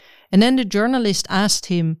And then the journalist asked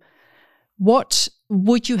him, what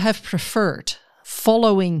would you have preferred?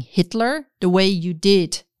 Following Hitler the way you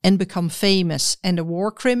did and become famous and a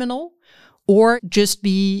war criminal, or just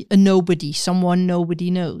be a nobody, someone nobody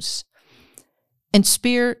knows? And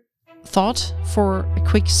Speer thought for a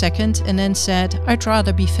quick second and then said, I'd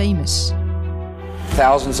rather be famous.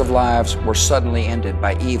 Thousands of lives were suddenly ended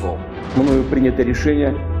by evil. Мною принято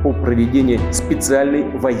решение о проведении специальной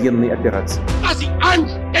военной операции.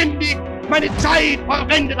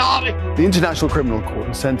 The International Criminal Court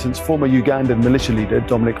has sentenced former Ugandan militia leader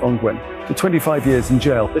Dominic Ongwen to 25 years in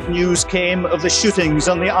jail. The news came of the shootings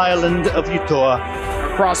on the island of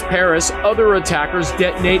Utoa. Across Paris, other attackers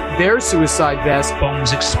detonate their suicide vests.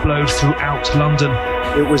 Bombs explode throughout London.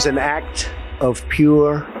 It was an act of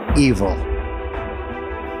pure evil.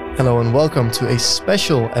 Hello and welcome to a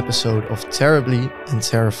special episode of Terribly and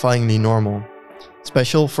Terrifyingly Normal.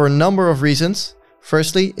 Special for a number of reasons.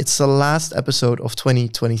 Firstly, it's the last episode of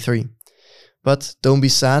 2023. But don't be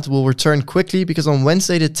sad, we'll return quickly because on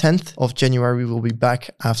Wednesday the 10th of January we will be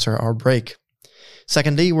back after our break.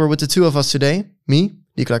 Secondly, we're with the two of us today, me,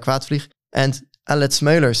 Nicola Kwaatvlieg, and Alette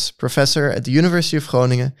Smeulers, professor at the University of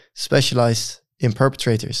Groningen, specialized in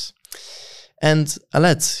perpetrators. And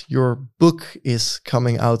Alette, your book is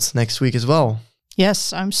coming out next week as well.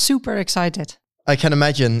 Yes, I'm super excited. I can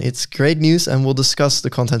imagine. It's great news, and we'll discuss the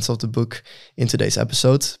contents of the book in today's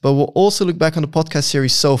episode. But we'll also look back on the podcast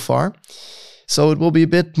series so far. So it will be a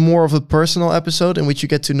bit more of a personal episode in which you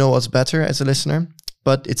get to know us better as a listener.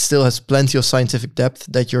 But it still has plenty of scientific depth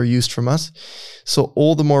that you're used from us. So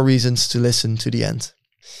all the more reasons to listen to the end.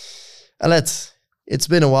 Alette, it's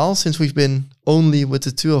been a while since we've been only with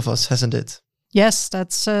the two of us, hasn't it? Yes,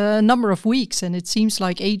 that's a number of weeks and it seems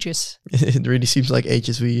like ages. It really seems like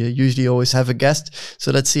ages. We usually always have a guest. So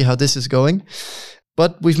let's see how this is going.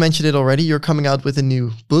 But we've mentioned it already. You're coming out with a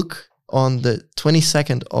new book on the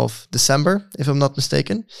 22nd of December, if I'm not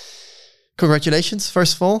mistaken. Congratulations,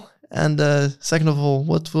 first of all. And second of all,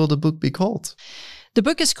 what will the book be called? The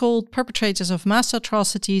book is called Perpetrators of Mass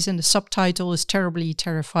Atrocities and the subtitle is Terribly,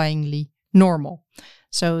 Terrifyingly Normal.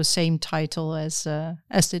 So same title as the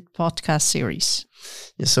podcast series.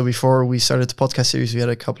 Yeah, so before we started the podcast series, we had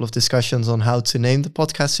a couple of discussions on how to name the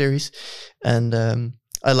podcast series. And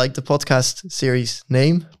I like the podcast series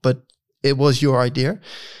name, but it was your idea.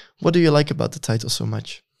 What do you like about the title so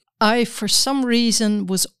much? I, for some reason,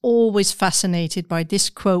 was always fascinated by this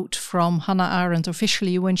quote from Hannah Arendt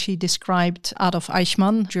officially when she described Adolf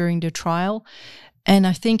Eichmann during the trial. And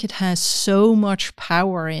I think it has so much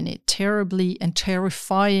power in it, terribly and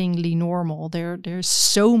terrifyingly normal. There's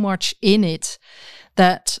so much in it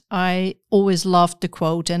that I always loved the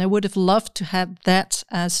quote. And I would have loved to have that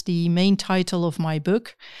as the main title of my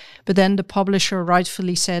book. But then the publisher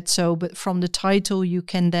rightfully said so. But from the title, you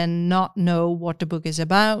can then not know what the book is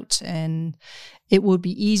about. And it would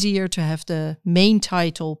be easier to have the main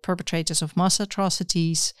title, Perpetrators of Mass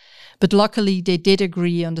Atrocities. But luckily, they did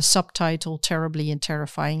agree on the subtitle, Terribly and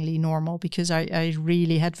Terrifyingly Normal, because I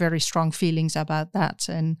really had very strong feelings about that.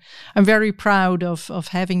 And I'm very proud of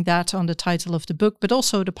having that on the title of the book, but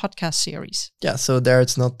also the podcast series. Yeah, so there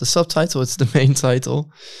it's not the subtitle, it's the main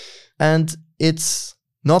title. And it's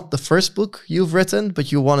not the first book you've written,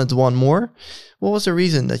 but you wanted one more. What was the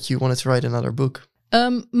reason that you wanted to write another book?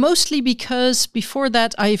 Mostly because before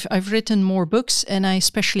that I've written more books and I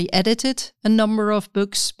especially edited a number of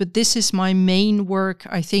books, but this is my main work,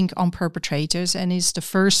 I think, on perpetrators and is the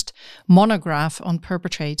first monograph on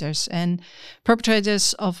perpetrators. And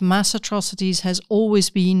Perpetrators of Mass Atrocities has always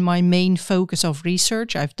been my main focus of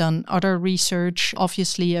research. I've done other research,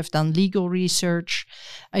 obviously I've done legal research.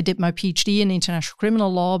 I did my PhD in international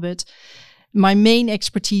criminal law, but my main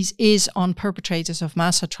expertise is on perpetrators of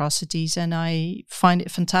mass atrocities, and I find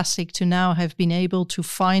it fantastic to now have been able to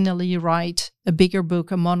finally write a bigger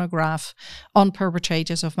book, a monograph on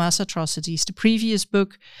perpetrators of mass atrocities. The previous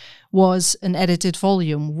book was an edited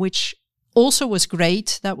volume, which also was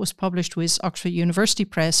great. That was published with Oxford University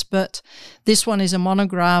Press, but this one is a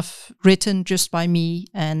monograph written just by me,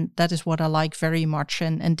 and that is what I like very much,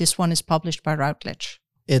 and this one is published by Routledge.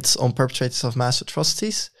 It's on perpetrators of mass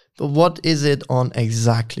atrocities. But what is it on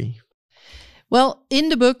exactly? Well, in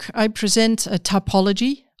the book, I present a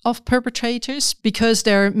typology of perpetrators because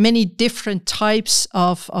there are many different types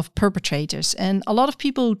of perpetrators. And a lot of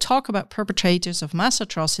people who talk about perpetrators of mass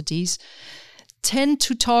atrocities tend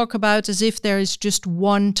to talk about as if there is just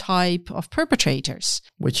one type of perpetrators.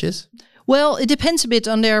 Which is? Well, it depends a bit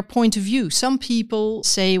on their point of view. Some people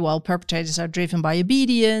say, well, perpetrators are driven by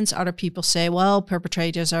obedience. Other people say, well,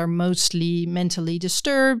 perpetrators are mostly mentally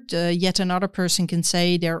disturbed. Yet another person can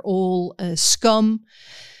say they're all scum.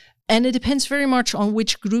 And it depends very much on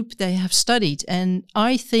which group they have studied. And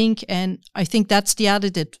I think that's the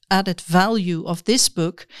added value of this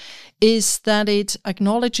book, is that it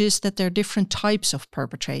acknowledges that there are different types of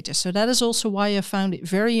perpetrators. So that is also why I found it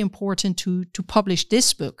very important to publish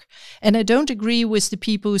this book. And I don't agree with the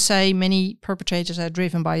people who say many perpetrators are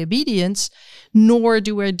driven by obedience, nor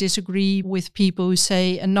do I disagree with people who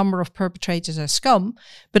say a number of perpetrators are scum.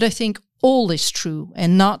 But I think all is true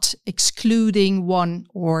and not excluding one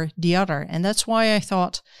or the other. And that's why I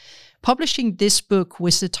thought publishing this book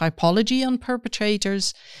with the typology on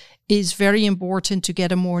perpetrators is very important to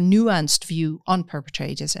get a more nuanced view on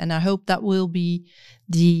perpetrators. And I hope that will be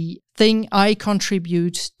the thing I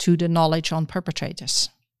contribute to the knowledge on perpetrators.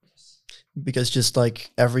 Because just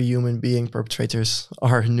like every human being, perpetrators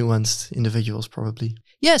are nuanced individuals, probably.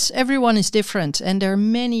 Yes, everyone is different, and there are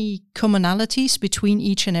many commonalities between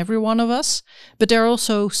each and every one of us, but there are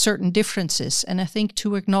also certain differences, and I think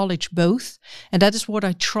to acknowledge both, and that is what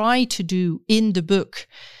I try to do in the book,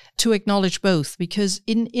 to acknowledge both, because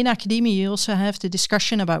in academia you also have the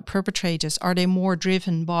discussion about perpetrators. Are they more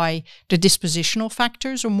driven by the dispositional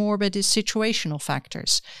factors or more by the situational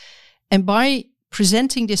factors? And by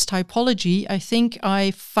presenting this typology, I think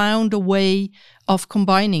I found a way of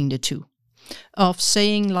combining the two. Of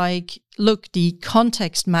saying like, look, the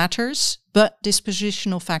context matters, but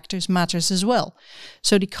dispositional factors matters as well.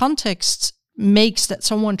 So the context makes that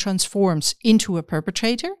someone transforms into a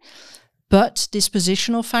perpetrator, but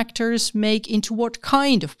dispositional factors make into what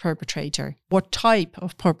kind of perpetrator, what type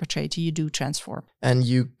of perpetrator you do transform. And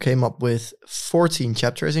you came up with 14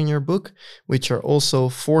 chapters in your book, which are also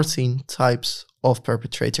 14 types of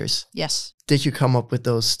perpetrators. Yes. Did you come up with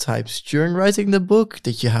those types during writing the book?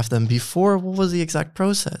 Did you have them before? What was the exact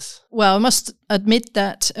process? Well, I must admit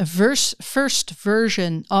that a first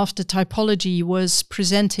version of the typology was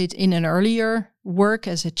presented in an earlier work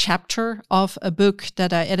as a chapter of a book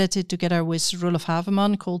that I edited together with Roelof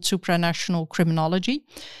Havemann called Supranational Criminology.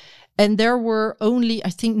 And there were only, I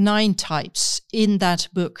think, 9 types in that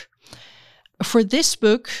book. For this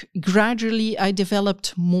book, gradually I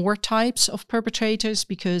developed more types of perpetrators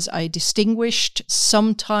because I distinguished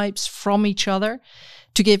some types from each other.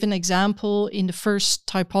 To give an example, in the first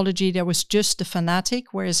typology, there was just the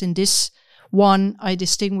fanatic, whereas in this one, I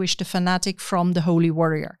distinguished the fanatic from the holy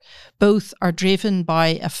warrior. Both are driven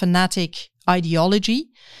by a fanatic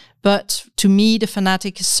ideology, but to me, the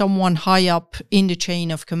fanatic is someone high up in the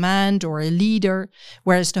chain of command or a leader,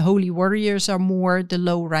 whereas the holy warriors are more the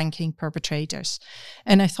low-ranking perpetrators.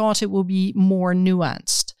 And I thought it would be more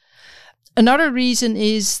nuanced. Another reason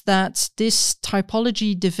is that this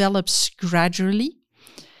typology develops gradually.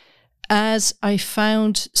 As I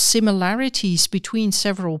found similarities between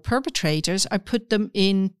several perpetrators, I put them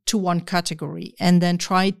into one category and then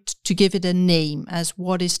tried to give it a name as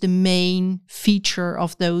what is the main feature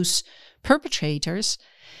of those perpetrators.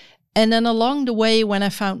 And then along the way, when I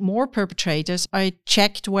found more perpetrators, I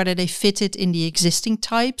checked whether they fitted in the existing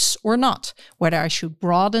types or not, whether I should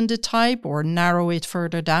broaden the type or narrow it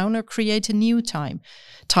further down or create a new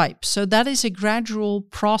type. So that is a gradual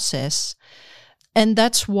process. And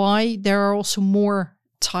that's why there are also more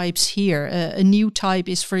types here. A new type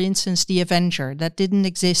is, for instance, the Avenger. That didn't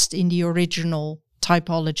exist in the original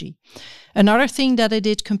typology. Another thing that I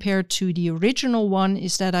did compared to the original one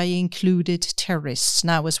is that I included terrorists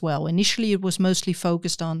now as well. Initially, it was mostly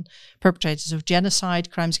focused on perpetrators of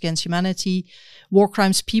genocide, crimes against humanity, war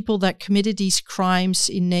crimes, people that committed these crimes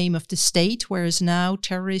in name of the state, whereas now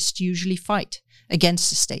terrorists usually fight against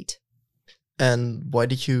the state. And why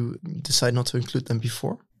did you decide not to include them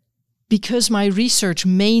before? Because my research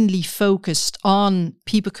mainly focused on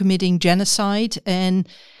people committing genocide. And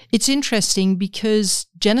it's interesting because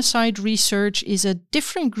genocide research is a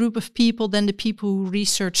different group of people than the people who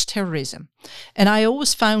research terrorism. And I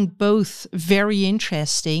always found both very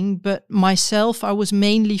interesting, but myself, I was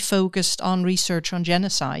mainly focused on research on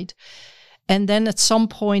genocide. And then at some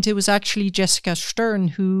point, it was actually Jessica Stern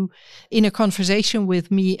who, in a conversation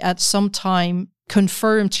with me at some time,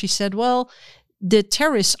 confirmed, she said, well, the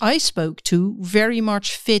terrorists I spoke to very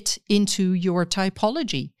much fit into your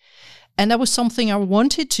typology. And that was something I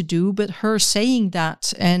wanted to do, but her saying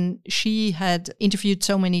that, and she had interviewed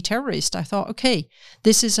so many terrorists, I thought, okay,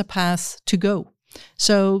 this is a path to go.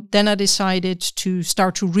 So then I decided to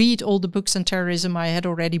start to read all the books on terrorism I had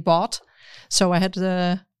already bought. So I had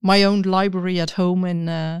my own library at home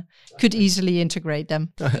and could easily integrate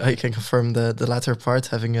them. I can confirm the latter part,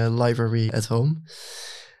 having a library at home.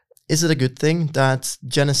 Is it a good thing that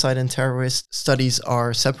genocide and terrorist studies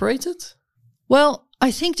are separated? Well,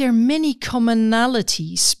 I think there are many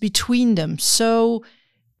commonalities between them. So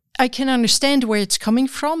I can understand where it's coming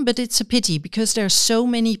from, but it's a pity because there are so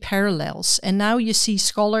many parallels. And now you see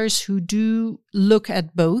scholars who do look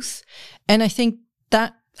at both. And I think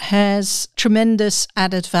that has tremendous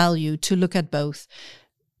added value to look at both.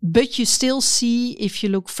 But you still see, if you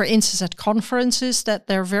look, for instance, at conferences, that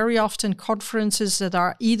there are very often conferences that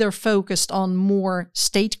are either focused on more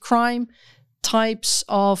state crime types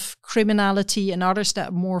of criminality and others that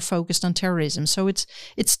are more focused on terrorism. So it's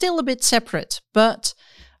still a bit separate, but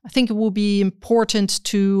I think it will be important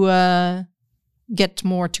to get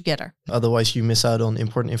more together. Otherwise, you miss out on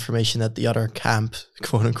important information at the other camp,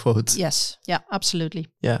 quote unquote. Yes. Yeah, absolutely.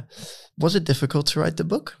 Yeah. Was it difficult to write the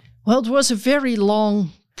book? Well, it was a very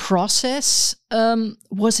long process.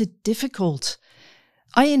 Was it difficult?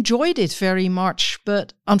 I enjoyed it very much,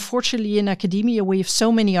 but unfortunately in academia, we have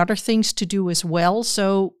so many other things to do as well.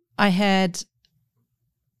 So I had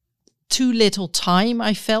too little time,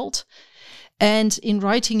 I felt. And in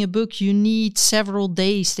writing a book, you need several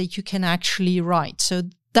days that you can actually write. So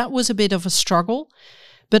that was a bit of a struggle,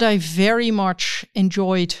 but I very much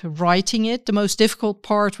enjoyed writing it. The most difficult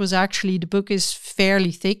part was actually the book is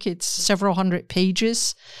fairly thick. It's several hundred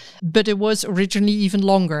pages, but it was originally even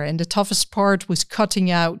longer. And the toughest part was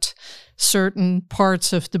cutting out certain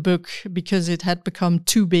parts of the book because it had become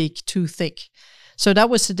too big, too thick. So that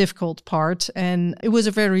was the difficult part. And it was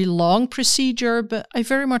a very long procedure, but I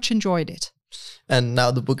very much enjoyed it. And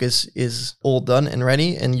now the book is all done and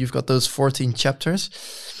ready, and you've got those 14 chapters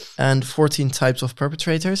and 14 types of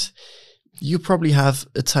perpetrators. You probably have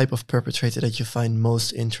a type of perpetrator that you find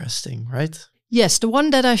most interesting, right? Yes, the one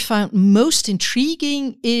that I found most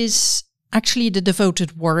intriguing is actually the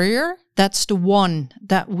devoted warrior. That's the one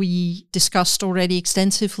that we discussed already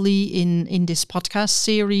extensively in this podcast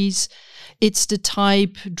series. It's the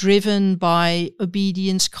type driven by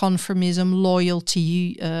obedience, conformism,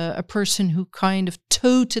 loyalty, a person who kind of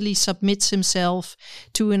totally submits himself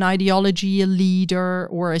to an ideology, a leader,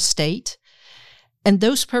 or a state. And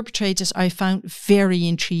those perpetrators I found very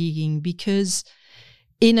intriguing because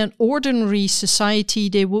in an ordinary society,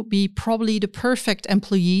 they would be probably the perfect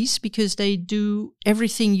employees because they do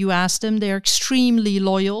everything you ask them. They're extremely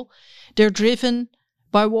loyal. They're driven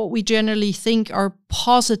by what we generally think are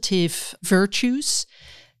positive virtues.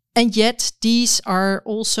 And yet these are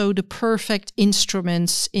also the perfect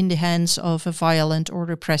instruments in the hands of a violent or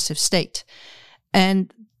repressive state.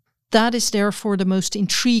 And that is therefore the most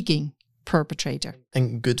intriguing perpetrator.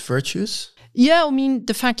 And good virtues? Yeah, I mean,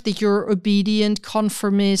 the fact that you're obedient,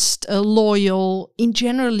 conformist, loyal, in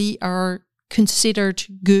generally are considered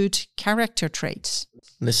good character traits.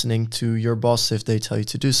 Listening to your boss if they tell you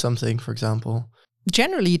to do something, for example.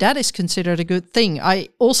 Generally, that is considered a good thing. I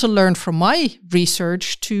also learned from my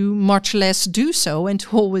research to much less do so and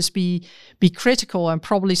to always be critical and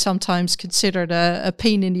probably sometimes considered a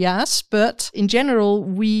pain in the ass. But in general,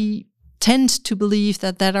 we tend to believe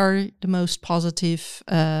that are the most positive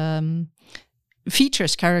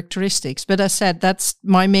features, characteristics. But as I said, that's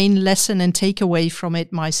my main lesson and takeaway from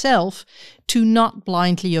it myself, to not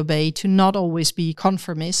blindly obey, to not always be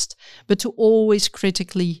conformist, but to always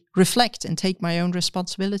critically reflect and take my own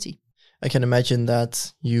responsibility. I can imagine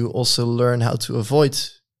that you also learn how to avoid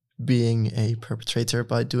being a perpetrator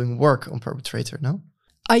by doing work on perpetrator, no?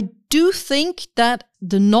 I do think that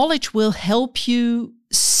the knowledge will help you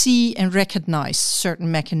see and recognize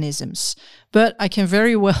certain mechanisms. But I can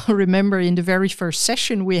very well remember in the very first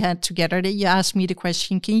session we had together that you asked me the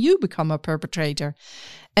question, can you become a perpetrator?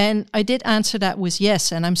 And I did answer that with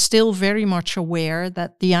yes. And I'm still very much aware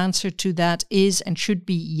that the answer to that is and should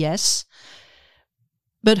be yes.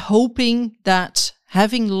 But hoping that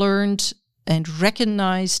having learned and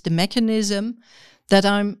recognized the mechanism, that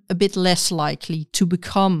I'm a bit less likely to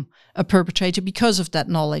become a perpetrator because of that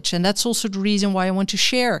knowledge. And that's also the reason why I want to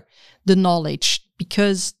share the knowledge,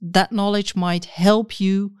 because that knowledge might help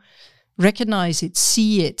you recognize it,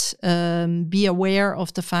 see it, be aware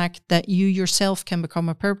of the fact that you yourself can become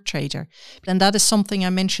a perpetrator. And that is something I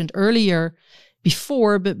mentioned earlier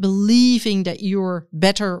before, but believing that you're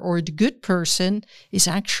better or the good person is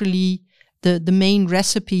actually the main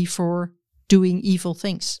recipe for doing evil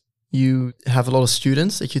things. You have a lot of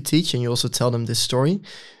students that you teach and you also tell them this story.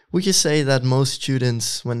 Would you say that most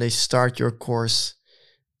students, when they start your course,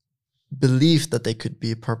 believe that they could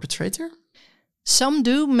be a perpetrator? Some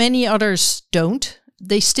do, many others don't.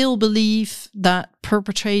 They still believe that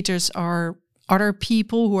perpetrators are other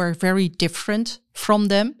people who are very different from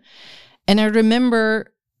them. And I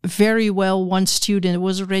remember very well one student. It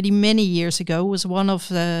was already many years ago. Was one of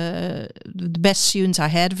the best students I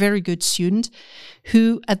had, very good student,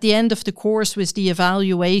 who at the end of the course with the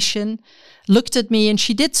evaluation looked at me, and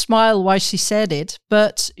she did smile while she said it,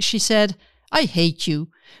 but she said, "I hate you.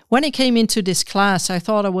 When I came into this class, I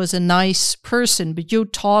thought I was a nice person, but you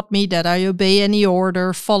taught me that I obey any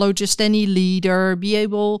order, follow just any leader, be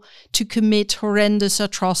able to commit horrendous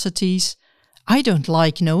atrocities. I don't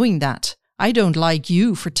like knowing that. I don't like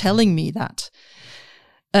you for telling me that."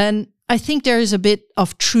 And I think there is a bit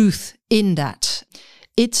of truth in that.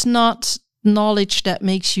 It's not knowledge that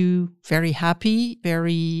makes you very happy,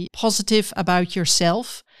 very positive about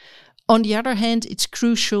yourself. On the other hand, it's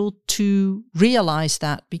crucial to realize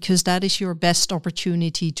that, because that is your best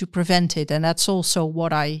opportunity to prevent it. And that's also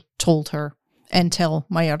what I told her and tell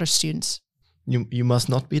my other students. You must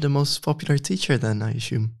not be the most popular teacher then, I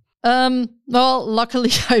assume. Well,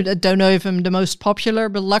 luckily, I don't know if I'm the most popular,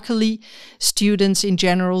 but luckily students in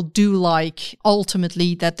general do like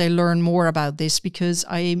ultimately that they learn more about this, because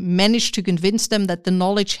I managed to convince them that the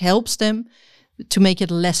knowledge helps them to make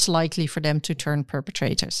it less likely for them to turn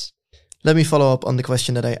perpetrators. Let me follow up on the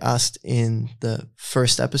question that I asked in the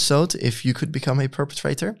first episode, if you could become a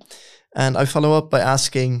perpetrator. And I follow up by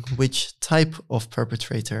asking which type of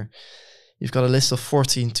perpetrator. You've got a list of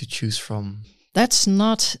 14 to choose from. That's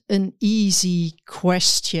not an easy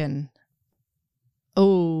question.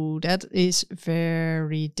 Oh, that is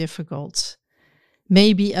very difficult.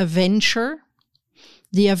 Maybe Avenger.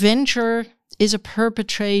 The Avenger is a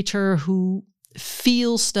perpetrator who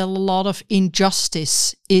feels that a lot of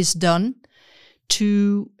injustice is done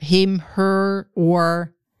to him, her,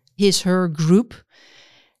 or her group.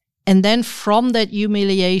 And then from that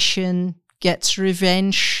humiliation gets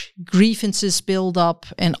revenge, grievances build up,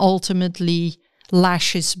 and ultimately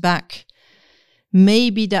lashes back.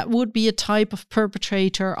 Maybe that would be a type of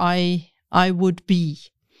perpetrator I would be.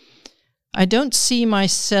 I don't see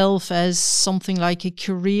myself as something like a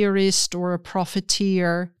careerist or a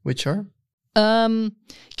profiteer. Which are?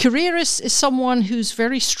 Careerist is someone who's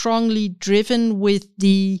very strongly driven with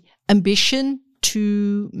the ambition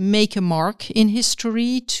to make a mark in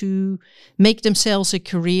history, to make themselves a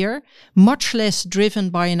career, much less driven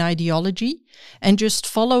by an ideology, and just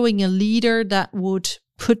following a leader that would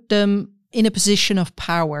put them in a position of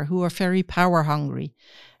power, who are very power hungry.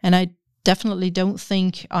 And I definitely don't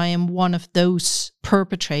think I am one of those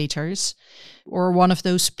perpetrators or one of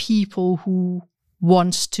those people who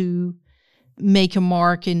wants to make a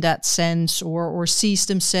mark in that sense, or sees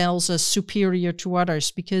themselves as superior to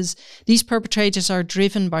others, because these perpetrators are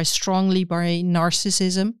driven strongly by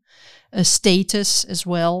narcissism, a status as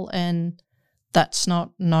well, and that's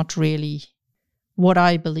not really what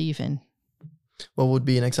I believe in. What would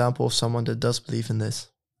be an example of someone that does believe in this?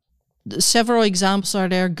 Several examples are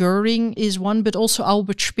there. Goering is one, but also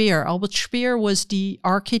Albert Speer. Albert Speer was the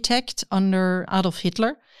architect under Adolf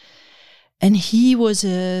Hitler, and he was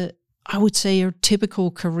I would say a typical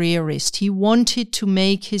careerist. He wanted to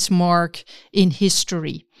make his mark in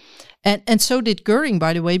history. And so did Goering,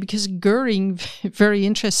 by the way, because Goering, very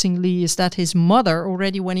interestingly, is that his mother,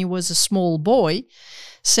 already when he was a small boy,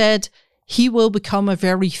 said he will become a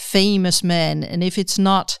very famous man. And if it's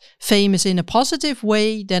not famous in a positive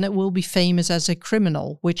way, then it will be famous as a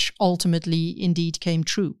criminal, which ultimately indeed came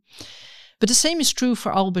true. But the same is true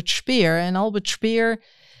for Albert Speer. And Albert Speer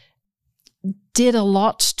did a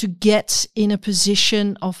lot to get in a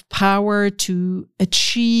position of power, to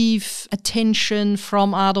achieve attention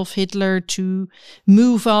from Adolf Hitler, to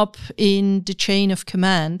move up in the chain of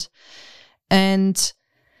command. And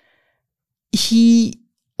he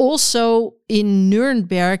also in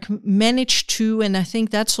Nuremberg managed to, and I think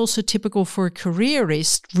that's also typical for a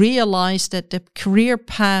careerist, realize that the career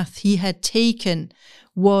path he had taken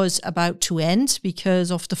was about to end because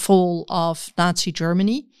of the fall of Nazi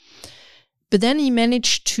Germany. But then he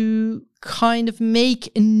managed to kind of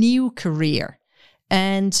make a new career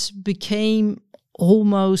and became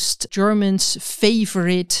almost Germans'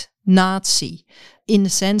 favorite Nazi, in the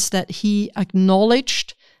sense that he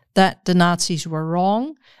acknowledged that the Nazis were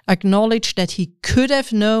wrong, acknowledged that he could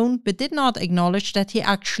have known, but did not acknowledge that he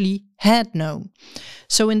actually had known.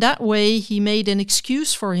 So in that way, he made an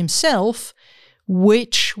excuse for himself,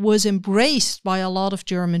 which was embraced by a lot of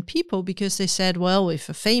German people, because they said, well, if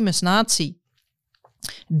a famous Nazi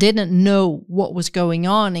didn't know what was going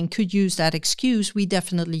on and could use that excuse, we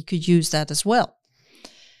definitely could use that as well.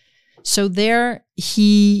 So there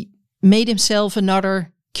he made himself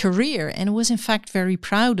another career and was in fact very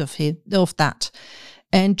proud of that.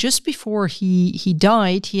 And just before he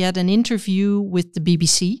died, he had an interview with the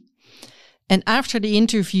BBC, And after the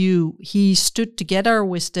interview, he stood together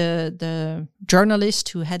with the journalist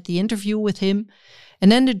who had the interview with him.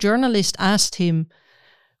 And then the journalist asked him,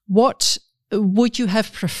 what would you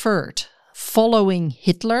have preferred? Following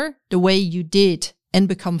Hitler the way you did and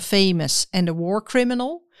become famous and a war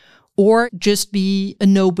criminal, or just be a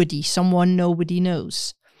nobody, someone nobody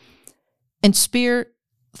knows? And Speer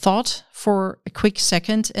thought for a quick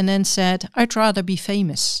second and then said, I'd rather be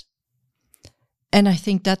famous. And I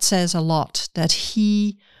think that says a lot, that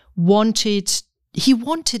he wanted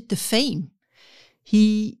the fame.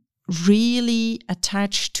 He really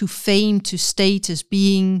attached to fame, to status,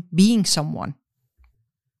 being someone.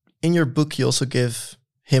 In your book, you also give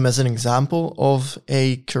him as an example of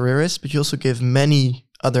a careerist, but you also give many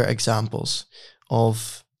other examples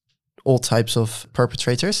of all types of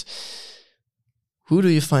perpetrators. Who do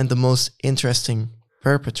you find the most interesting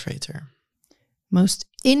perpetrator? Most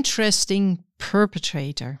interesting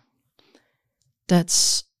perpetrator?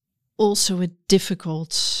 That's also a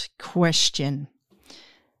difficult question.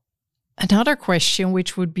 Another question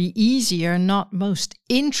which would be easier, not most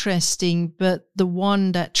interesting, but the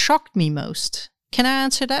one that shocked me most. Can I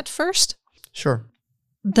answer that first? Sure.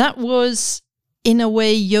 That was, in a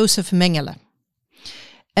way, Josef Mengele.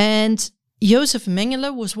 And Josef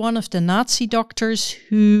Mengele was one of the Nazi doctors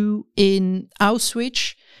who, in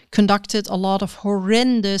Auschwitz, conducted a lot of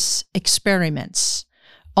horrendous experiments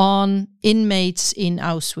on inmates in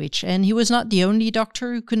Auschwitz. And he was not the only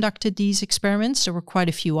doctor who conducted these experiments. There were quite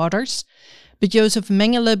a few others. But Josef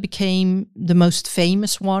Mengele became the most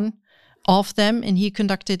famous one of them. And he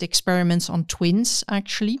conducted experiments on twins,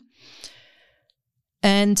 actually.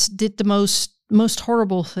 And did the most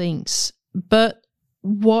horrible things. But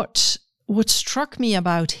what struck me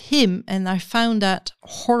about him, and I found that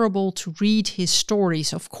horrible to read his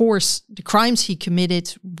stories. Of course, the crimes he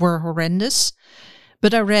committed were horrendous.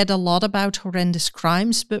 But I read a lot about horrendous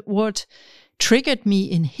crimes. But what triggered me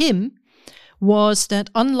in him was that,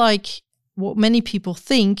 unlike what many people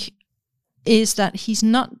think, is that he's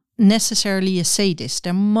not necessarily a sadist.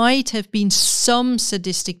 There might have been some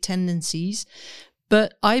sadistic tendencies,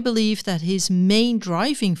 but I believe that his main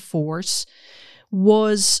driving force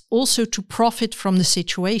was also to profit from the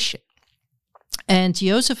situation. And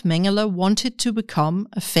Josef Mengele wanted to become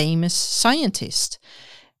a famous scientist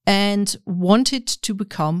and wanted to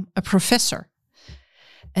become a professor.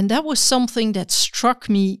 And that was something that struck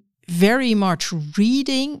me very much,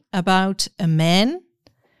 reading about a man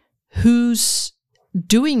who's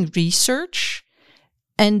doing research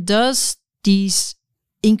and does these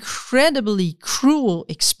incredibly cruel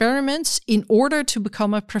experiments in order to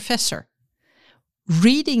become a professor.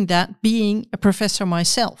 Reading that, being a professor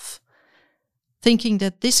myself, thinking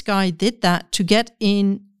that this guy did that to get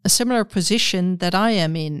in a similar position that I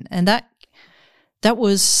am in. And that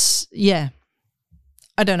was,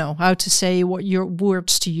 I don't know how to say what your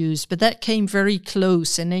words to use, but that came very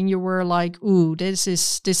close. And then you were like, ooh, this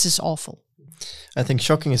is awful. I think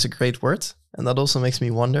shocking is a great word. And that also makes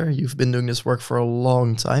me wonder, you've been doing this work for a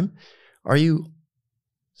long time. Are you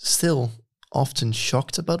still often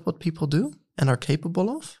shocked about what people do and are capable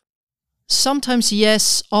of? Sometimes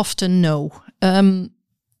yes, often no.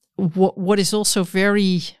 What is also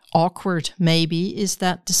very awkward, maybe, is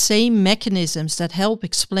that the same mechanisms that help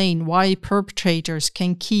explain why perpetrators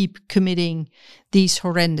can keep committing these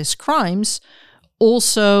horrendous crimes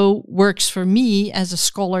also works for me as a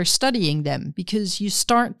scholar studying them, because you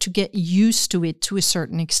start to get used to it to a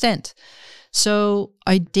certain extent. So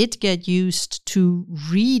I did get used to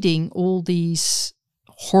reading all these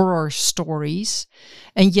horror stories,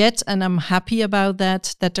 and I'm happy about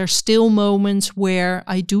that there's still moments where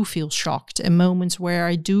I do feel shocked and moments where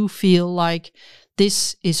I do feel like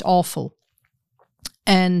this is awful.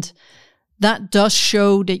 And that does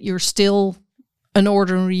show that you're still an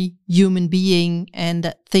ordinary human being and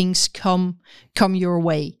that things come your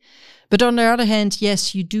way. But on the other hand,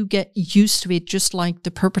 yes, you do get used to it just like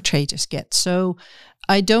the perpetrators get. So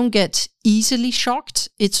I don't get easily shocked.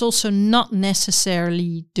 It's also not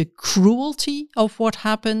necessarily the cruelty of what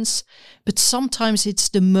happens, but sometimes it's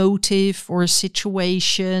the motive or a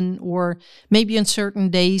situation, or maybe on certain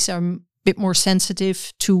days I'm a bit more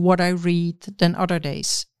sensitive to what I read than other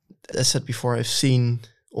days. As I said before, I've seen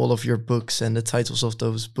all of your books, and the titles of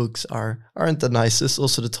those books aren't the nicest.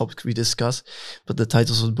 Also the topics we discuss, but the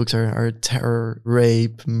titles of the books are terror,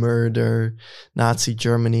 rape, murder, Nazi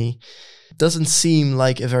Germany. It doesn't seem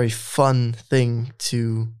like a very fun thing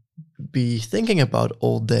to be thinking about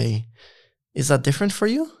all day. Is that different for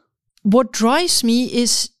you? What drives me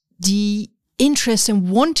is the interest in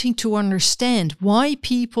wanting to understand why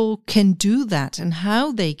people can do that and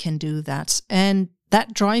how they can do that. And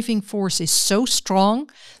that driving force is so strong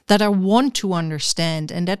that I want to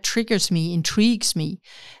understand, and that triggers me, intrigues me,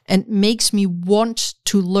 and makes me want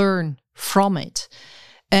to learn from it.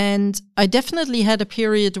 And I definitely had a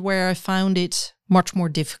period where I found it much more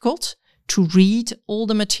difficult to read all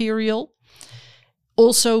the material.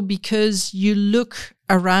 Also because you look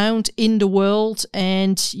around in the world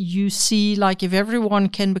and you see, like, if everyone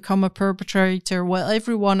can become a perpetrator, well,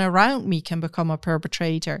 everyone around me can become a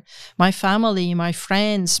perpetrator. My family, my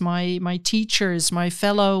friends, my teachers, my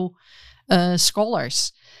fellow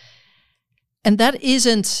scholars. And that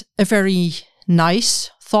isn't a very nice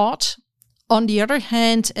thought. On the other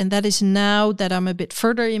hand, and that is now that I'm a bit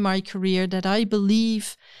further in my career, that I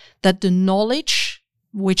believe that the knowledge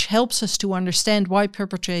which helps us to understand why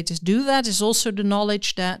perpetrators do that is also the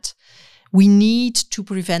knowledge that we need to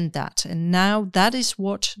prevent that. And now that is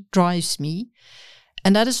what drives me.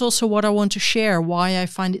 And that is also what I want to share, why I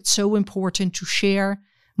find it so important to share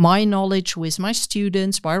my knowledge with my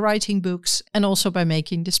students by writing books and also by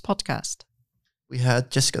making this podcast. We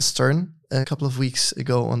had Jessica Stern a couple of weeks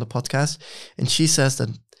ago on the podcast, and she says that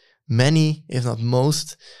many, if not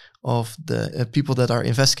most, of the people that are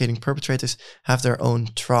investigating perpetrators have their own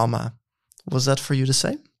trauma. Was that for you the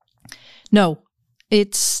same? No,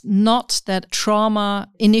 it's not that trauma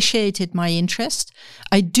initiated my interest.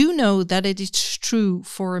 I do know that it is true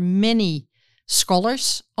for many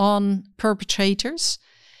scholars on perpetrators,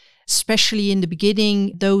 especially in the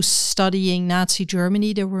beginning, those studying Nazi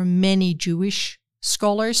Germany. There were many Jewish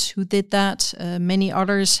scholars who did that. Many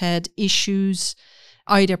others had issues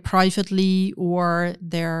either privately or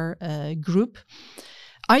their group.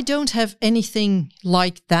 I don't have anything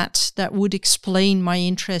like that would explain my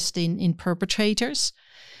interest in perpetrators.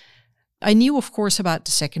 I knew, of course, about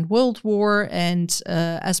the Second World War, and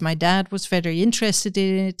as my dad was very interested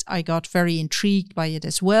in it, I got very intrigued by it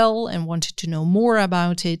as well and wanted to know more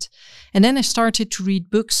about it. And then I started to read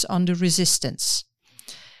books on the resistance.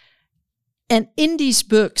 And in these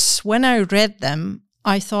books, when I read them,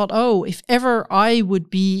 I thought, oh, if ever I would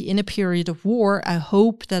be in a period of war, I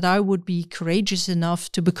hope that I would be courageous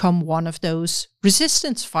enough to become one of those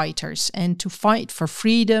resistance fighters and to fight for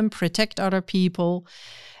freedom, protect other people.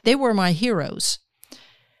 They were my heroes.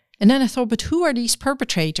 And then I thought, but who are these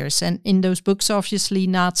perpetrators? And in those books, obviously,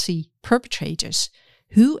 Nazi perpetrators.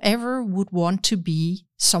 Whoever would want to be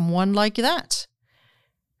someone like that?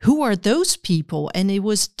 Who are those people? And it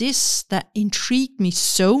was this that intrigued me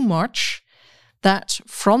so much that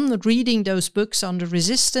from reading those books on the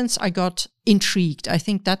resistance, I got intrigued. I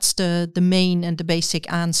think that's the main and the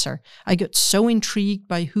basic answer. I got so intrigued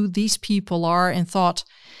by who these people are and thought,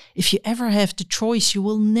 if you ever have the choice, you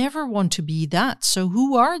will never want to be that. So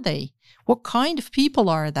who are they? What kind of people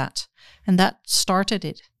are that? And that started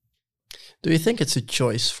it. Do you think it's a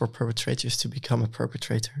choice for perpetrators to become a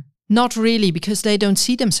perpetrator? Not really, because they don't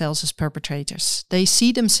see themselves as perpetrators. They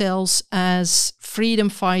see themselves as freedom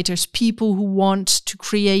fighters, people who want to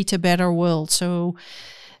create a better world. So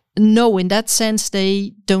no, in that sense,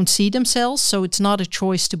 they don't see themselves. So it's not a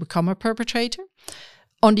choice to become a perpetrator.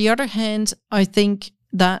 On the other hand, I think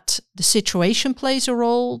that the situation plays a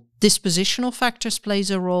role, dispositional factors plays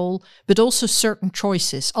a role, but also certain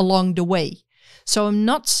choices along the way. So I'm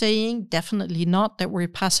not saying, definitely not, that we're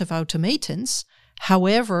passive automatons.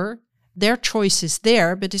 However, their choice is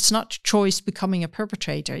there, but it's not choice becoming a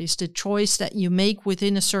perpetrator. It's the choice that you make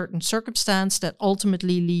within a certain circumstance that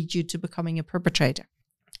ultimately lead you to becoming a perpetrator.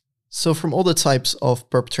 So from all the types of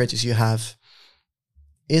perpetrators you have,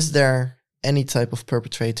 is there any type of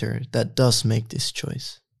perpetrator that does make this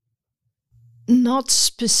choice? Not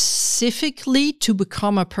specifically to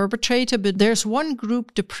become a perpetrator, but there's one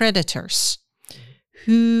group, the predators,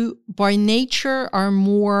 who by nature are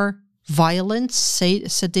more violent,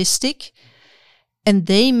 sadistic, and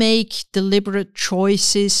they make deliberate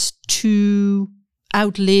choices to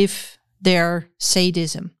outlive their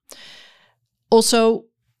sadism. Also,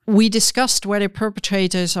 we discussed whether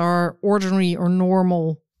perpetrators are ordinary or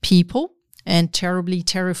normal people, and terribly,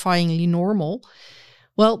 terrifyingly normal.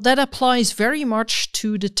 Well, that applies very much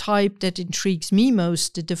to the type that intrigues me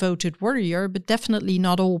most, the devoted warrior, but definitely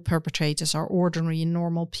not all perpetrators are ordinary and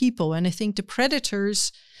normal people. And I think the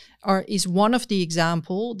predators is one of the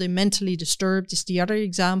example. The mentally disturbed is the other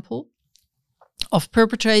example of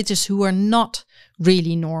perpetrators who are not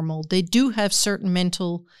really normal. They do have certain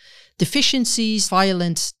mental deficiencies,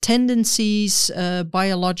 violent tendencies,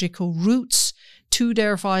 biological roots to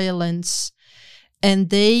their violence, and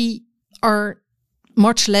they are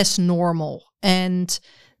much less normal. And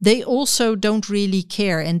they also don't really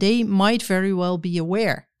care, and they might very well be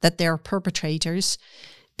aware that they're perpetrators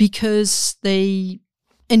because they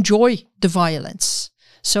enjoy the violence.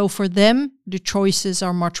 So for them, the choices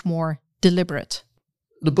are much more deliberate.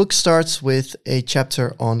 The book starts with a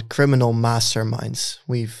chapter on criminal masterminds.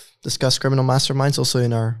 We've discussed criminal masterminds also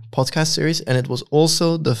in our podcast series, and it was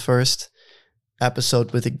also the first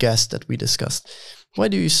episode with a guest that we discussed. Why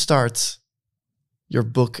do you start your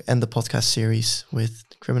book and the podcast series with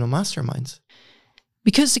criminal masterminds?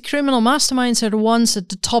 Because the criminal masterminds are the ones at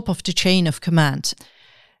the top of the chain of command.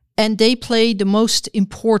 And they play the most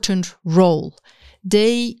important role.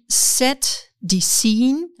 They set the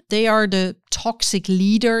scene. They are the toxic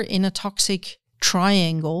leader in a toxic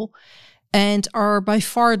triangle and are by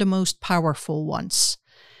far the most powerful ones.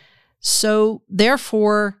 So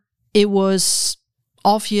therefore, it was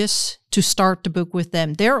obvious to start the book with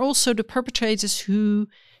them. They're also the perpetrators who,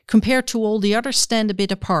 compared to all the others, stand a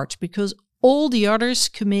bit apart, because all the others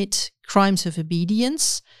commit crimes of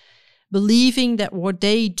obedience, believing that what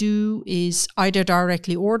they do is either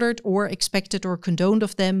directly ordered or expected or condoned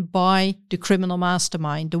of them by the criminal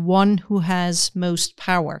mastermind, the one who has most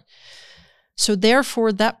power. So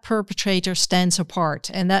therefore, that perpetrator stands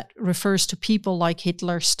apart, and that refers to people like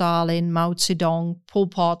Hitler, Stalin, Mao Zedong, Pol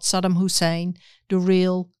Pot, Saddam Hussein, the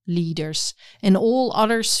real leaders. And all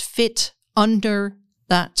others fit under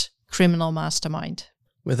that criminal mastermind.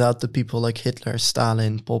 Without the people like Hitler,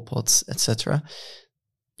 Stalin, Pol Pot, etc.,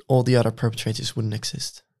 all the other perpetrators wouldn't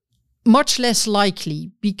exist. Much less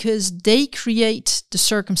likely, because they create the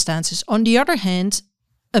circumstances. On the other hand,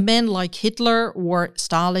 a man like Hitler or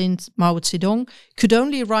Stalin, Mao Zedong, could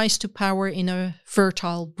only rise to power in a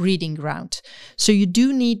fertile breeding ground. So you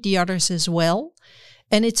do need the others as well.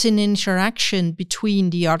 And it's an interaction between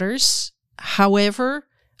the others. However,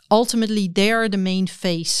 ultimately, they are the main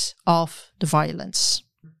face of the violence.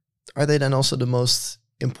 Are they then also the most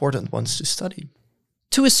important ones to study?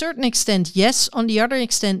 To a certain extent, yes. On the other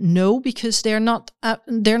extent, no, because they're not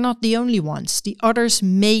the only ones. The others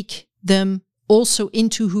make them also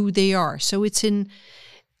into who they are. So it's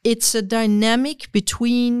a dynamic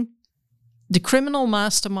between the criminal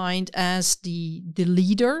mastermind as the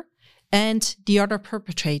leader and the other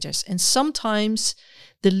perpetrators. And sometimes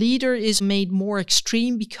the leader is made more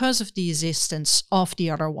extreme because of the existence of the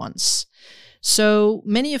other ones. So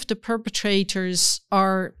many of the perpetrators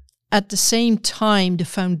are at the same time the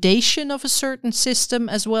foundation of a certain system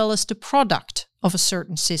as well as the product of a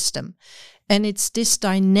certain system. And it's this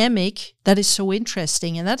dynamic that is so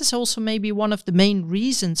interesting. And that is also maybe one of the main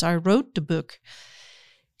reasons I wrote the book.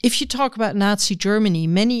 If you talk about Nazi Germany,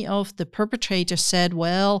 many of the perpetrators said,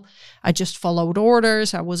 well, I just followed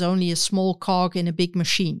orders. I was only a small cog in a big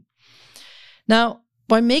machine. Now,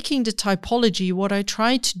 by making the typology, what I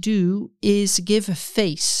try to do is give a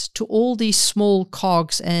face to all these small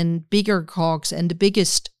cogs and bigger cogs and the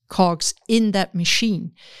biggest cogs in that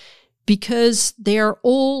machine, because they are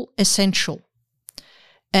all essential.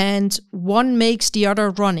 And one makes the other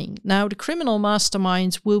running. Now, the criminal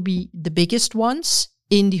masterminds will be the biggest ones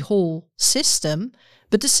in the whole system,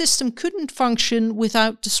 but the system couldn't function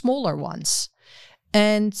without the smaller ones.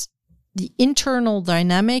 And the internal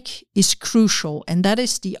dynamic is crucial, and that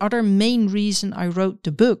is the other main reason I wrote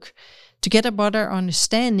the book, to get a better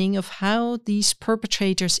understanding of how these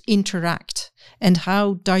perpetrators interact and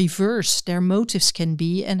how diverse their motives can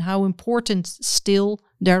be and how important still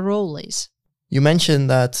their role is. You mentioned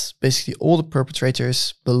that basically all the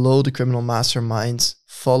perpetrators below the criminal masterminds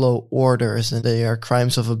follow orders and they are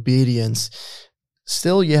crimes of obedience.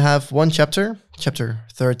 Still, you have one chapter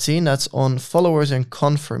 13, that's on followers and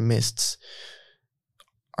conformists.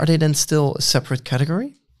 Are they then still a separate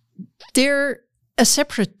category? They're a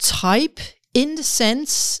separate type in the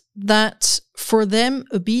sense that for them,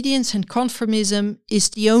 obedience and conformism is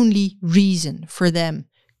the only reason for them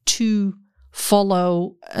to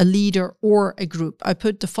follow a leader or a group. I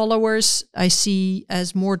put the followers I see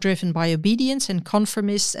as more driven by obedience and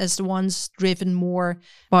conformists as the ones driven more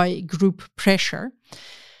by group pressure.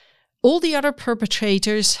 All the other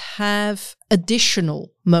perpetrators have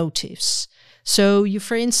additional motives. So you,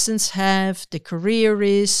 for instance, have the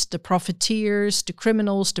careerists, the profiteers, the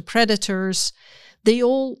criminals, the predators. They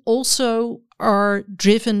all also are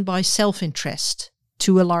driven by self-interest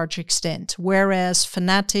to a large extent, whereas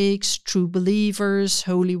fanatics, true believers,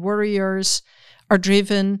 holy warriors are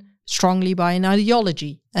driven strongly by an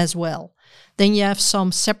ideology as well. Then you have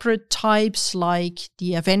some separate types like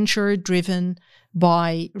the avenger driven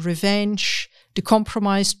by revenge, the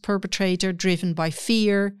compromised perpetrator driven by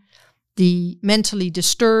fear, the mentally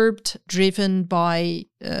disturbed driven by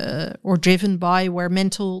where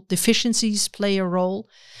mental deficiencies play a role.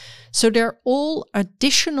 So they're all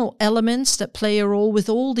additional elements that play a role with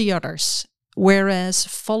all the others, whereas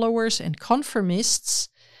followers and conformists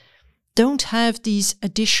don't have these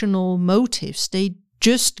additional motives. They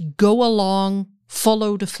just go along,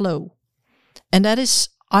 follow the flow. And that is,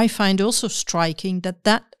 I find also striking,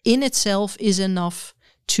 that in itself is enough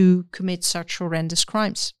to commit such horrendous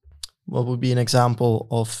crimes. What would be an example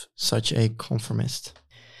of such a conformist?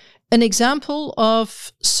 An example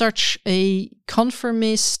of such a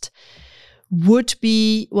conformist would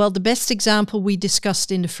be, well, the best example we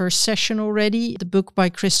discussed in the first session already, the book by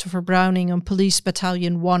Christopher Browning on Police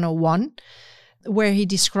Battalion 101, where he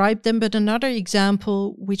described them. But another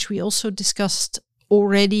example, which we also discussed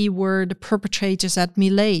already, were the perpetrators at My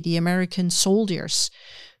Lai, the American soldiers,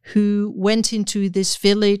 who went into this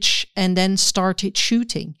village and then started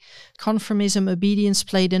shooting. Conformism, obedience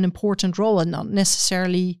played an important role, and not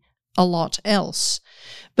necessarily a lot else.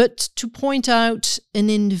 But to point out an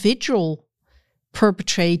individual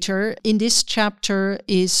perpetrator in this chapter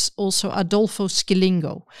is also Adolfo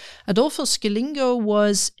Scilingo. Adolfo Scilingo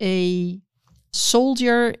was a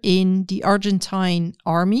soldier in the Argentine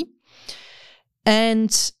army,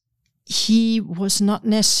 and he was not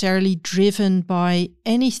necessarily driven by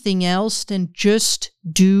anything else than just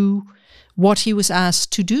do what he was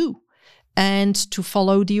asked to do and to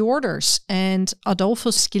follow the orders. And Adolfo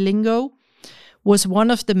Scilingo was one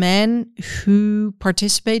of the men who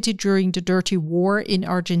participated during the Dirty War in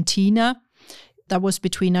Argentina. That was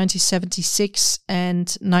between 1976 and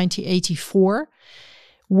 1984,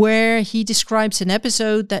 where he describes an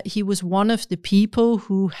episode that he was one of the people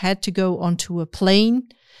who had to go onto a plane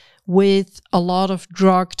with a lot of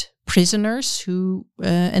drugged prisoners who,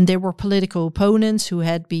 and they were political opponents who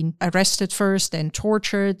had been arrested first, then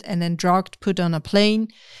tortured, and then drugged, put on a plane.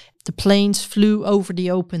 The planes flew over the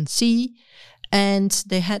open sea, and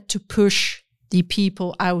they had to push the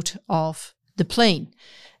people out of the plane.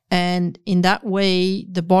 And in that way,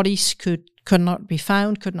 the bodies could not be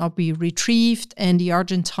found, could not be retrieved. And the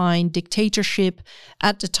Argentine dictatorship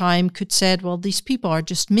at the time could say, well, these people are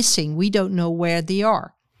just missing. We don't know where they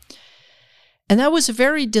are. And that was a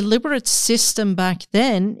very deliberate system back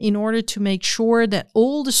then in order to make sure that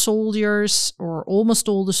all the soldiers, or almost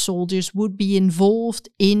all the soldiers, would be involved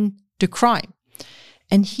in the crime.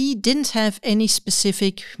 And he didn't have any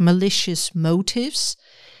specific malicious motives.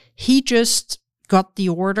 He just got the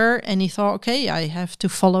order and he thought, okay, I have to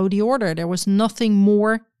follow the order. There was nothing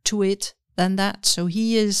more to it than that. So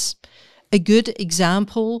he is a good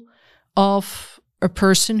example of a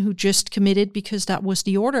person who just committed because that was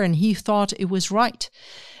the order and he thought it was right.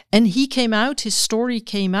 And he came out, his story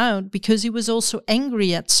came out because he was also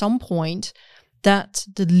angry at some point that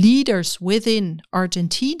the leaders within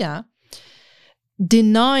Argentina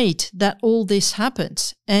denied that all this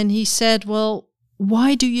happened. And he said, well,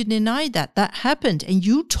 why do you deny that? That happened. And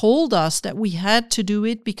you told us that we had to do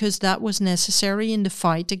it because that was necessary in the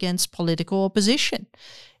fight against political opposition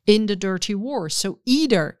in the Dirty War. So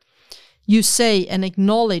either you say and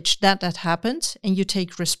acknowledge that that happened and you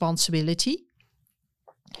take responsibility,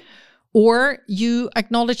 or you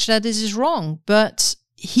acknowledge that this is wrong. But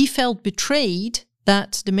he felt betrayed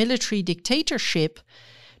that the military dictatorship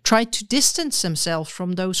tried to distance themselves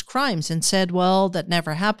from those crimes and said, well, that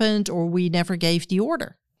never happened, or we never gave the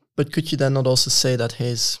order. But could you then not also say that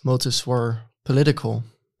his motives were political?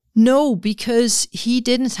 No, because he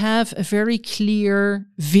didn't have a very clear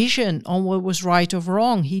vision on what was right or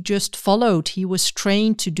wrong. He just followed. He was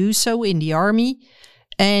trained to do so in the army.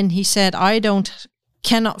 And he said,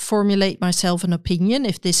 cannot formulate myself an opinion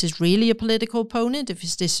if this is really a political opponent, if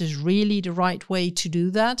this is really the right way to do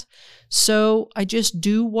that. So I just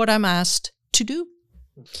do what I'm asked to do.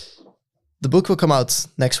 The book will come out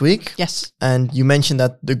next week. Yes. And you mentioned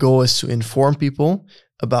that the goal is to inform people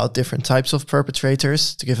about different types of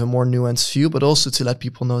perpetrators, to give a more nuanced view, but also to let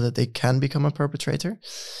people know that they can become a perpetrator.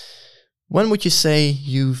 When would you say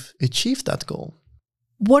you've achieved that goal?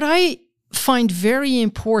 What I find very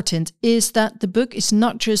important is that the book is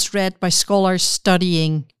not just read by scholars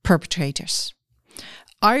studying perpetrators.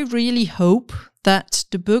 I really hope that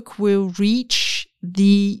the book will reach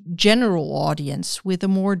the general audience with a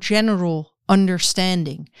more general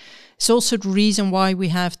understanding. It's also the reason why we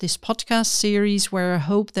have this podcast series, where I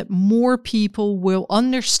hope that more people will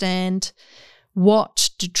understand what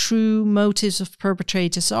the true motives of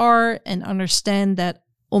perpetrators are and understand that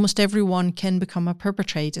almost everyone can become a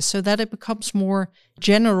perpetrator, so that it becomes more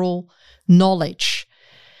general knowledge.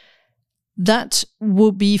 That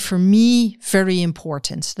will be, for me, very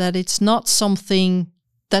important, that it's not something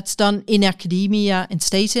that's done in academia and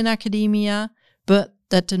stays in academia, but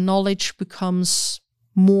that the knowledge becomes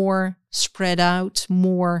more spread out,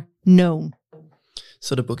 more known.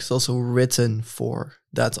 So the book is also written for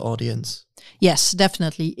that audience? Yes,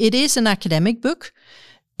 definitely. It is an academic book.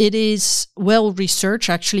 it is well researched.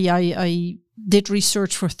 Actually, I did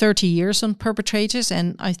research for 30 years on perpetrators,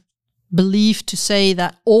 and I believe to say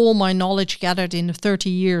that all my knowledge gathered in the 30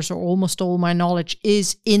 years, or almost all my knowledge,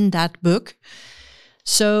 is in that book.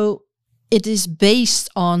 So it is based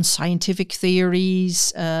on scientific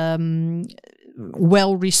theories,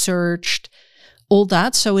 well researched, all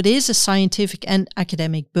that. So it is a scientific and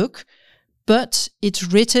academic book, but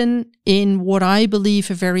it's written in what I believe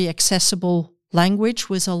a very accessible language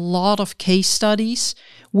with a lot of case studies,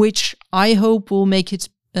 which I hope will make it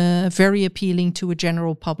very appealing to a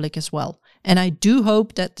general public as well. And I do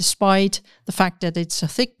hope that despite the fact that it's a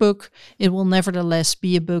thick book, it will nevertheless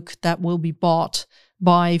be a book that will be bought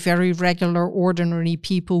by very regular, ordinary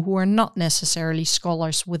people who are not necessarily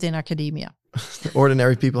scholars within academia.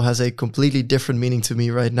 Ordinary people has a completely different meaning to me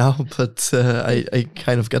right now, but I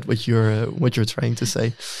kind of get what you're trying to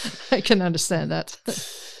say. I can understand that.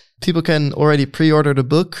 People can already pre-order the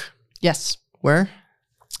book. Yes. Where?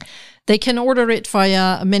 They can order it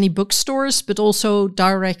via many bookstores, but also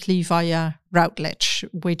directly via Routledge,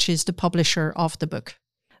 which is the publisher of the book.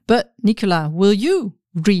 But Nicola, will you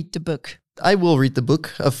read the book? I will read the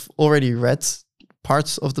book. I've already read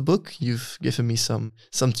parts of the book. You've given me some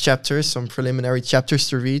chapters, some preliminary chapters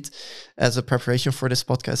to read as a preparation for this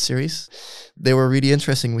podcast series. They were really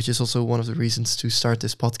interesting, which is also one of the reasons to start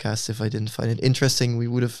this podcast. If I didn't find it interesting, we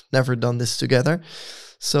would have never done this together.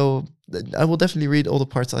 So I will definitely read all the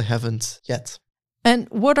parts I haven't yet. And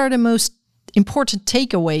what are the most important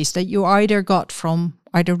takeaways that you either got from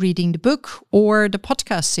either reading the book or the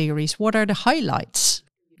podcast series? What are the highlights?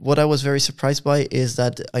 What I was very surprised by is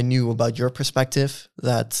that I knew about your perspective,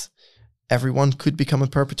 that everyone could become a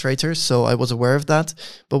perpetrator. So I was aware of that.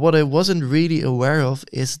 But what I wasn't really aware of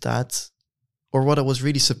is that, or what I was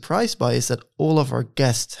really surprised by, is that all of our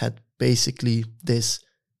guests had basically this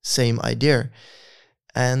same idea.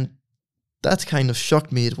 And that kind of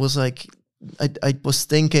shocked me. It was like, I was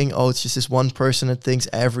thinking, oh, it's just this one person that thinks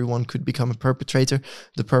everyone could become a perpetrator.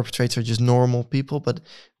 The perpetrator are just normal people. But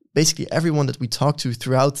basically everyone that we talked to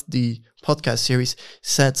throughout the podcast series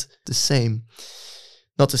said the same.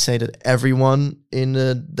 Not to say that everyone in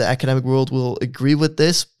the academic world will agree with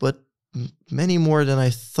this, but many more than I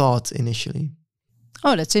thought initially.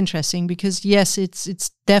 Oh, that's interesting, because yes, it's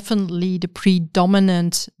definitely the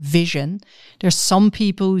predominant vision. There's some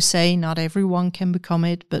people who say not everyone can become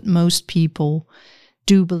it, but most people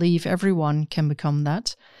do believe everyone can become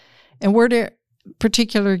that. And were there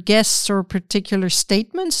particular guests or particular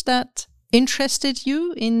statements that interested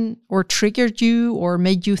you in, or triggered you, or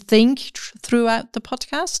made you think throughout the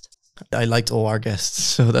podcast? I liked all our guests,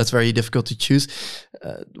 so that's very difficult to choose.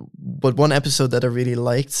 But one episode that I really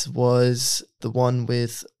liked was the one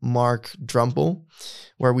with Mark Drumpel,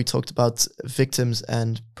 where we talked about victims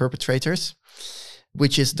and perpetrators,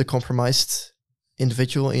 which is the compromised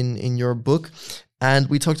individual in your book. And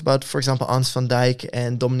we talked about, for example, Ans van Dijk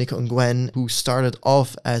and Dominique Ongwen, who started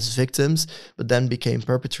off as victims, but then became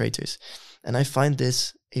perpetrators. And I find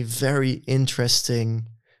this a very interesting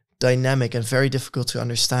dynamic and very difficult to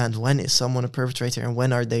understand. When is someone a perpetrator and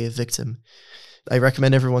when are they a victim? I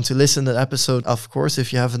recommend everyone to listen to that episode, of course,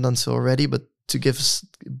 if you haven't done so already. But to give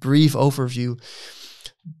a brief overview,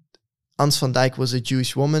 Ans van Dijk was a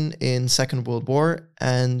Jewish woman in Second World War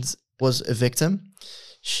and was a victim.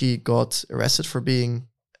 She got arrested for being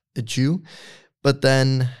a Jew, but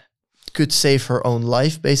then could save her own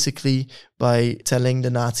life basically by telling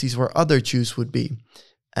the Nazis where other Jews would be.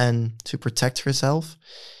 And to protect herself,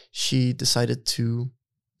 she decided to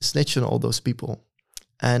snitch on all those people.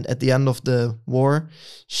 And at the end of the war,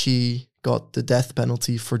 she got the death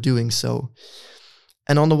penalty for doing so.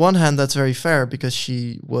 And on the one hand, that's very fair because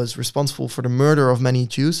she was responsible for the murder of many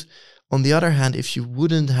Jews. On the other hand, if she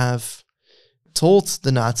wouldn't have told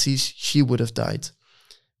the Nazis, she would have died.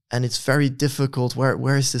 And it's very difficult.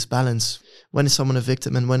 Where is this balance? When is someone a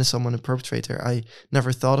victim and when is someone a perpetrator? I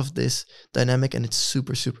never thought of this dynamic, and it's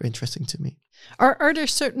super, super interesting to me. Are there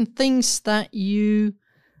certain things that you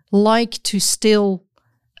like to still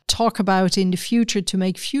talk about in the future to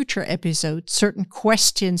make future episodes? Certain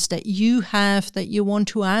questions that you have that you want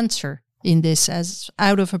to answer in this as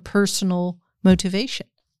out of a personal motivation?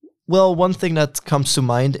 Well, one thing that comes to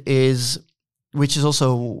mind is, which is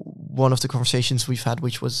also one of the conversations we've had,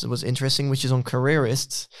 which was interesting, which is on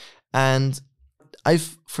careerists. And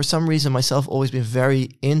I've, for some reason myself, always been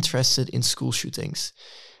very interested in school shootings.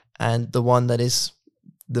 And the one that is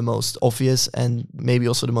the most obvious and maybe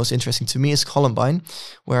also the most interesting to me is Columbine,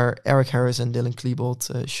 where Eric Harris and Dylan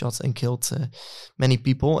Klebold shot and killed many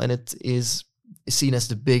people. And it is is seen as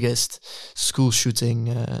the biggest school shooting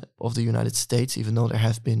of the United States, even though there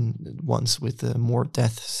have been ones with more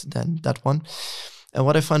deaths than that one. And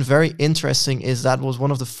what I find very interesting is that was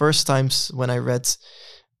one of the first times when I read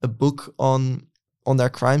a book on their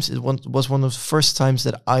crimes. It was one of the first times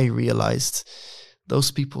that I realized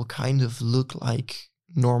those people kind of look like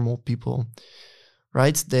normal people,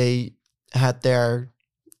 right? They had their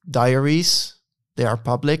diaries. They are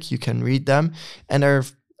public. You can read them. And there are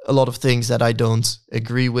a lot of things that I don't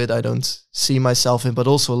agree with. I don't see myself in, but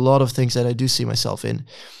also a lot of things that I do see myself in.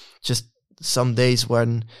 Just some days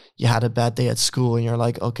when you had a bad day at school and you're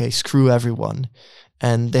like, okay, screw everyone.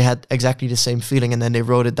 And they had exactly the same feeling, and then they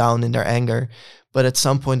wrote it down in their anger. But at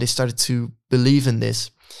some point they started to believe in this.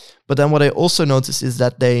 But then what I also noticed is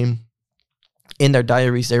that they, in their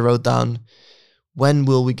diaries, they wrote down, when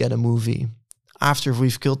will we get a movie? After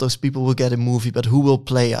we've killed those people, we'll get a movie, but who will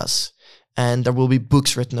play us? And there will be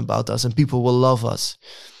books written about us and people will love us.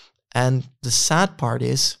 And the sad part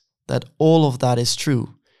is that all of that is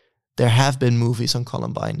true. There have been movies on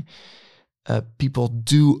Columbine. People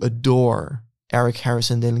do adore Eric Harris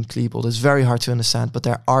and Dylan Klebold. It's very hard to understand, but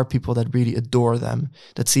there are people that really adore them,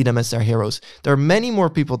 that see them as their heroes. There are many more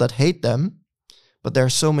people that hate them, but there are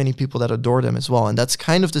so many people that adore them as well. And that's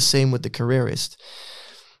kind of the same with The Careerist,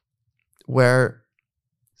 where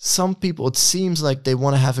some people, it seems like they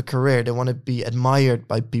want to have a career, they want to be admired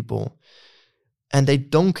by people, and they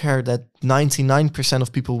don't care that 99%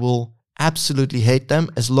 of people will absolutely hate them,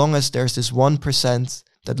 as long as there's this 1%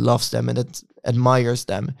 that loves them and that admires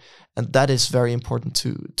them. And that is very important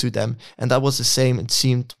to them. And that was the same, it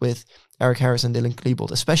seemed, with Eric Harris and Dylan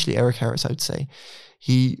Klebold, especially Eric Harris, I would say.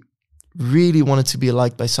 He really wanted to be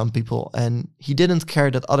liked by some people, and he didn't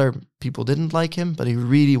care that other people didn't like him, but he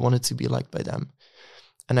really wanted to be liked by them.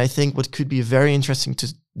 And I think what could be a very interesting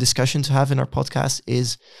discussion to have in our podcast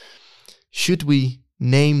is, should we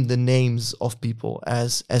name the names of people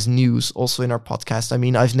as news also in our podcast? I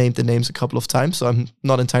mean, I've named the names a couple of times, so I'm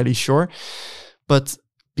not entirely sure. But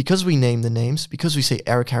because we name the names, because we say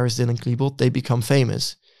Eric Harris, Dylan Klebold, they become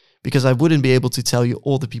famous. Because I wouldn't be able to tell you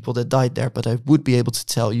all the people that died there, but I would be able to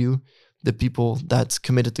tell you the people that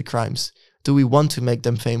committed the crimes. Do we want to make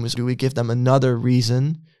them famous? Do we give them another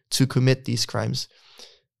reason to commit these crimes?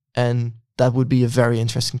 And that would be a very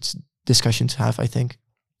interesting discussion to have, I think.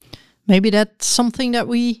 Maybe that's something that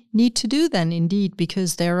we need to do then, indeed,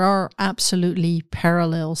 because there are absolutely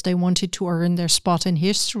parallels. They wanted to earn their spot in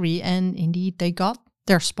history, and indeed they got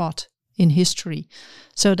their spot in history.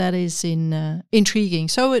 So that is intriguing.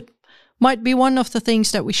 So it might be one of the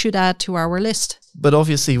things that we should add to our list. But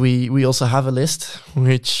obviously we also have a list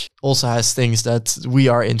which also has things that we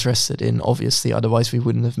are interested in, obviously, otherwise we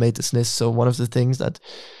wouldn't have made this list. So one of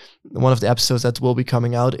the episodes that will be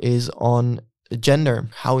coming out is on gender.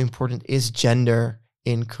 How important is gender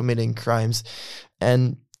in committing crimes?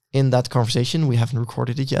 And in that conversation, we haven't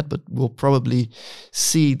recorded it yet, but we'll probably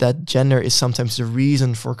see that gender is sometimes the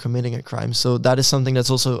reason for committing a crime. So that is something that's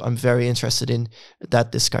also, I'm very interested in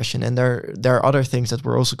that discussion. And there are other things that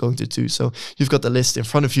we're also going to do. So you've got the list in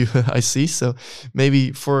front of you, I see. So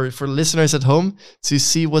maybe for listeners at home to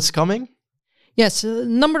see what's coming. Yes, a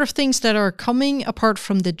number of things that are coming apart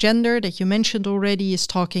from the gender that you mentioned already is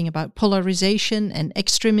talking about polarization and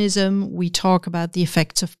extremism. We talk about the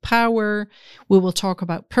effects of power. We will talk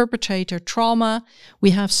about perpetrator trauma.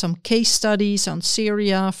 We have some case studies on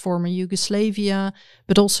Syria, former Yugoslavia,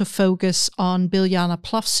 but also focus on Biljana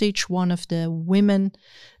Plavšić, one of the women,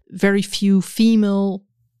 very few female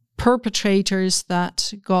perpetrators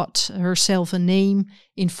that got herself a name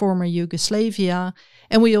in former Yugoslavia.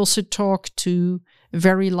 And we also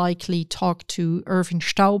very likely talk to Irvin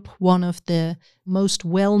Staub, one of the most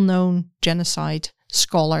well-known genocide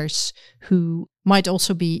scholars who might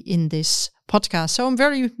also be in this podcast. So I'm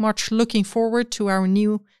very much looking forward to our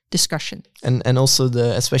new discussion. And also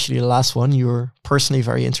especially the last one you're personally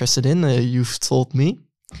very interested in, you've told me.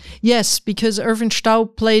 Yes, because Irvin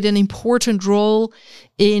Staub played an important role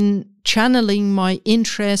in channeling my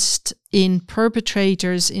interest in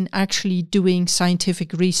perpetrators in actually doing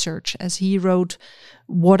scientific research, as he wrote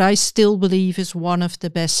what I still believe is one of the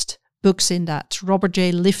best books in that. Robert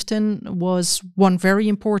J. Lifton was one very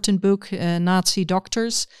important book, Nazi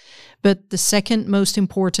Doctors, but the second most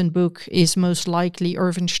important book is most likely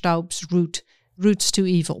Irvin Staub's Roots to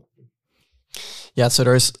Evil. Yeah, so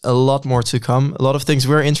there's a lot more to come. A lot of things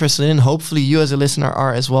we're interested in. Hopefully you as a listener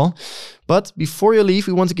are as well. But before you leave,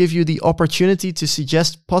 we want to give you the opportunity to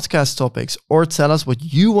suggest podcast topics or tell us what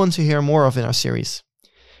you want to hear more of in our series.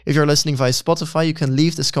 If you're listening via Spotify, you can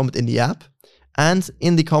leave this comment in the app. And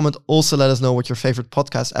in the comment, also let us know what your favorite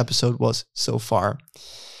podcast episode was so far.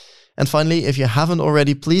 And finally, if you haven't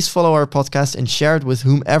already, please follow our podcast and share it with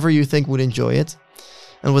whomever you think would enjoy it.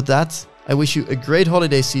 And with that, I wish you a great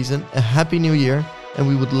holiday season, a happy new year, and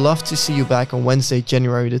we would love to see you back on Wednesday,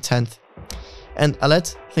 January the 10th. And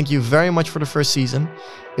Alette, thank you very much for the first season.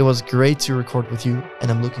 It was great to record with you, and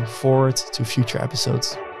I'm looking forward to future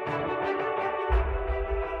episodes.